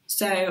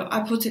 so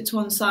I put it to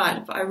one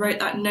side, but I wrote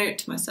that note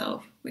to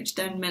myself, which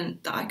then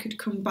meant that I could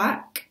come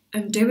back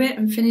and do it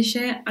and finish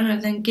it. And I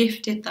then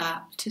gifted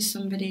that to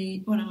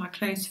somebody, one of my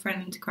close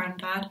friends'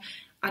 granddad,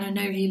 and I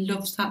know he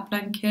loves that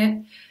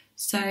blanket.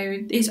 So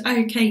it's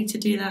okay to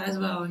do that as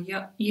well.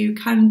 You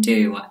can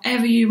do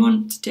whatever you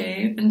want to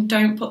do, and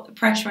don't put the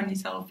pressure on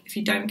yourself if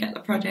you don't get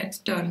the projects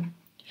done.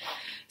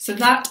 So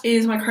that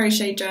is my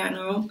crochet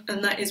journal,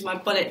 and that is my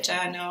bullet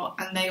journal,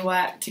 and they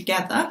work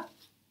together.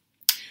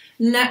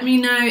 Let me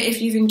know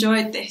if you've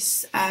enjoyed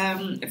this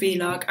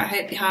vlog. I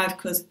hope you have,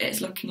 because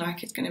it's looking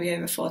like it's going to be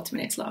over 40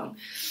 minutes long.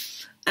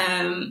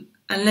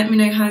 And let me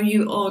know how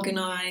you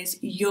organise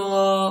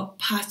your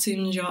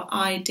patterns, your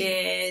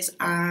ideas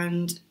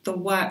and the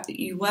work that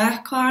you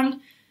work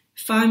on.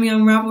 Find me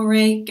on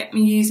Ravelry, get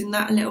me using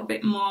that a little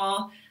bit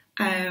more.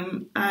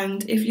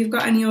 And if you've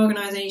got any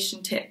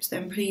organisation tips,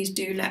 then please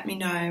do let me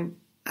know.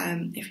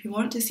 If you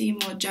want to see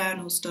more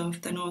journal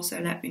stuff, then also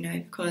let me know,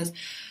 because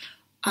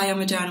I am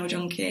a journal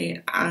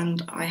junkie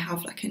and I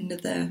have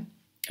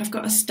I've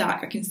got a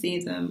stack, I can see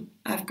them.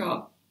 I've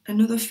got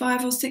another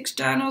 5 or 6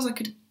 journals I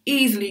could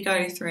easily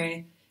go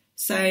through.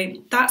 So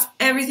that's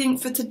everything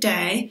for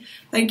today.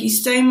 Thank you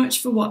so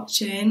much for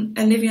watching.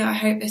 Olivia, I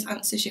hope this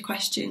answers your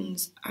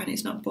questions and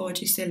it's not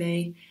bored you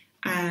silly.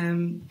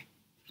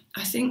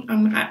 I think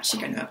I'm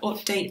actually going to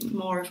update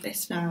more of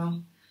this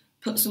now.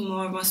 Put some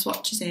more of my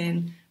swatches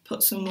in,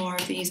 put some more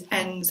of these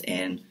ends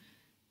in.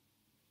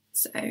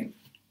 So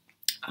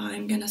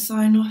I'm going to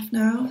sign off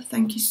now.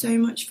 Thank you so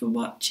much for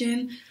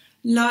watching.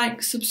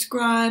 Like,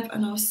 subscribe,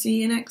 and I'll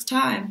see you next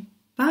time.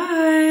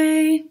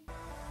 Bye!